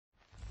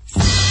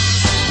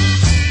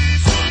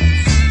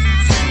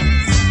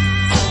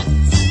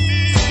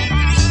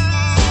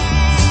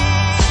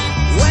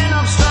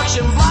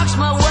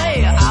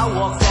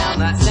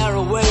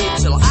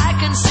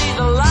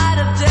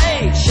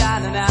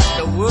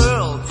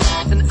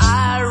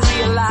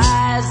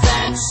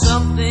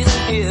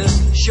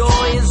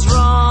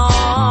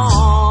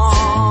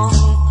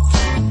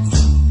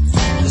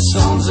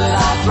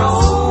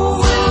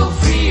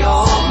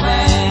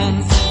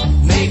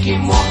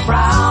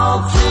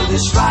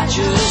this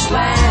righteous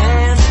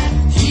land.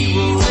 He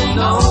will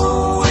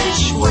know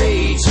which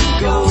way to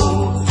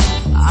go.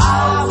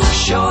 I will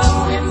show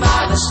him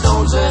by the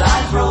stones that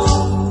I throw.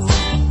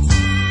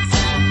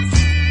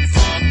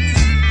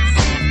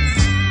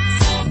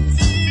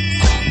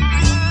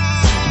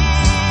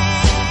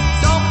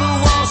 Don't put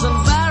walls and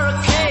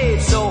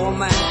barricades so a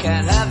man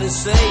can't have his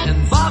say,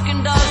 and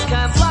barking dogs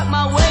can't block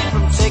my way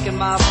from taking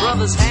my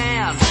brother's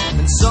hand.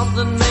 And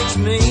something makes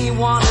me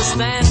want to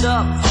stand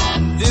up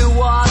and do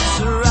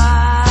what's right.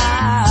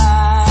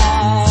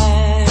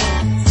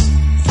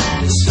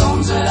 The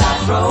stones that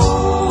I throw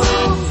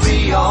will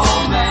free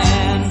all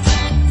man,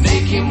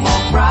 make him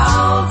walk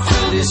proud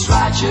through this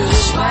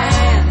righteous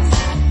land.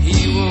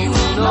 He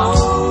will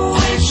know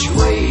which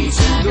way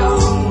to go.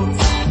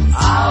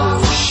 I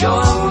will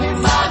show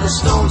him by the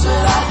stones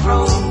that I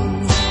throw.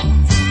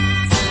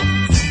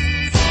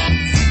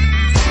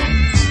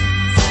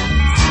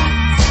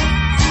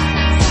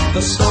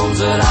 The stones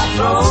that I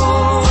throw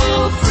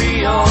will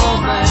free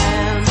all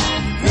man,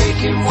 make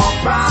him walk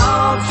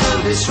proud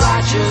through this